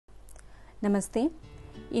Namaste.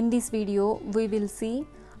 In this video, we will see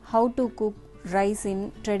how to cook rice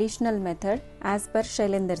in traditional method as per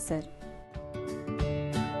Shailendra sir.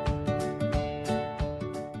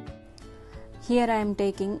 Here I am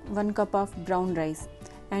taking 1 cup of brown rice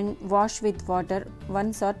and wash with water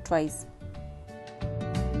once or twice.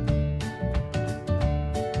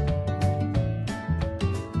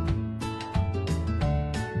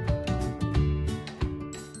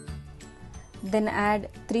 Then add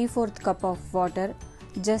 3/4 cup of water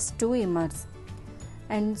just to immerse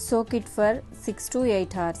and soak it for 6 to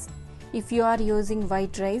 8 hours. If you are using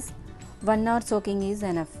white rice, 1 hour soaking is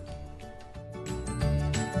enough.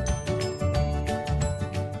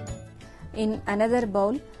 In another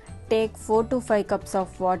bowl, take 4 to 5 cups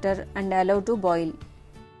of water and allow to boil.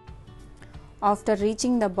 After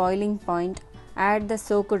reaching the boiling point, add the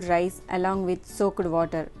soaked rice along with soaked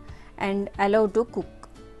water and allow to cook.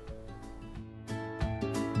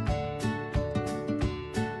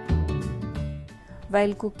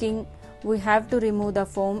 While cooking, we have to remove the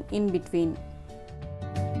foam in between.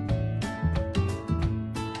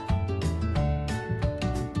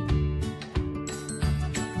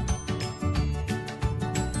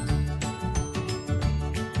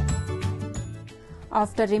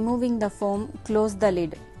 After removing the foam, close the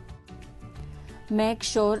lid. Make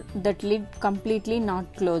sure that lid completely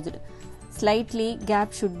not closed. Slightly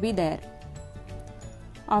gap should be there.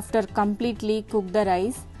 After completely cook the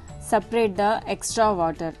rice, separate the extra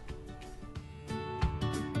water.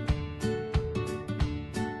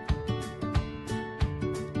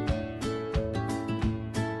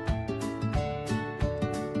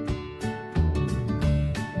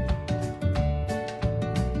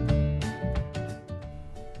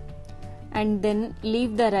 And then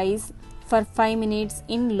leave the rice for 5 minutes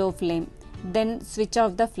in low flame. Then switch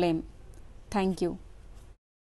off the flame. Thank you.